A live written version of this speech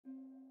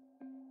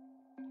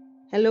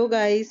Hello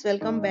guys,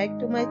 welcome back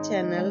to my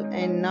channel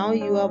and now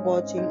you are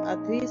watching a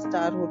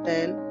 3-star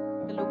hotel.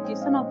 The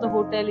location of the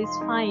hotel is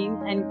fine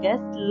and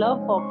guests love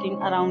walking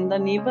around the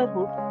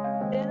neighborhood.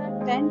 There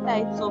are 10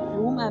 types of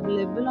room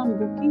available on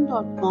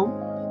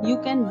booking.com. You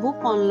can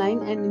book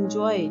online and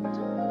enjoy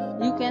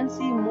it. You can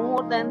see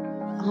more than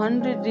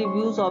 100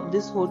 reviews of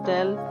this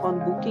hotel on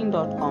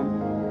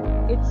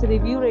booking.com. Its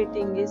review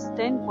rating is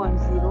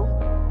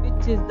 10.0,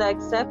 which is the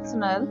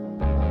exceptional.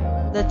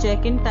 The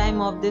check-in time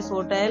of this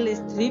hotel is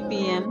 3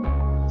 p.m.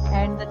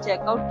 and the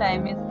check-out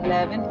time is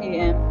 11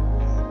 a.m.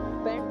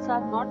 Pets are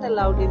not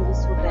allowed in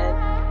this hotel.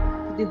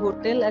 The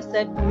hotel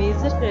accepts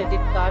major credit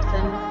cards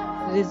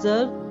and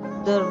reserves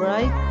the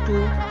right to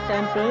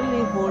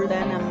temporarily hold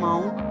an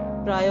amount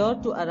prior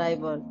to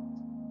arrival.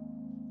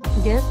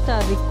 Guests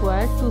are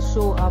required to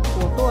show a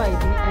photo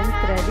ID and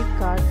credit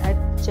card at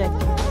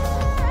check-in.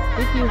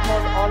 If you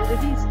have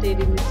already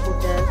stayed in this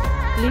hotel,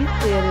 please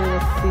share your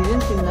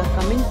experience in the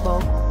comment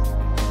box.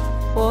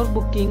 For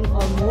booking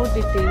or more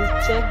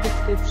details, check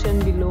description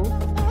below.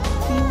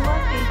 If you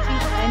are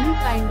facing any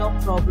kind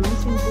of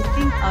problems in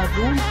booking a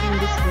room in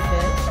this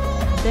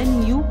hotel,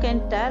 then you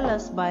can tell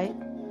us by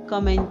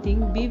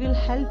commenting. We will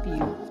help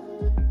you.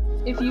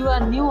 If you are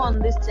new on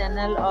this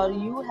channel or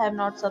you have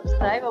not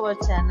subscribed our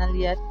channel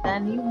yet,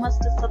 then you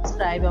must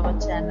subscribe our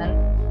channel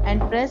and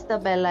press the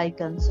bell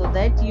icon so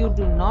that you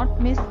do not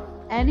miss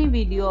any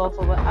video of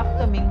our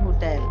upcoming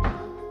hotel.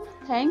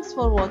 Thanks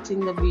for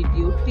watching the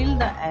video till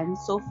the end.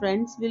 So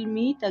friends, will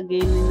meet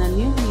again in a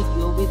new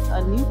video with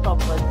a new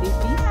property.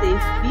 Be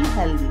safe, be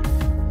healthy.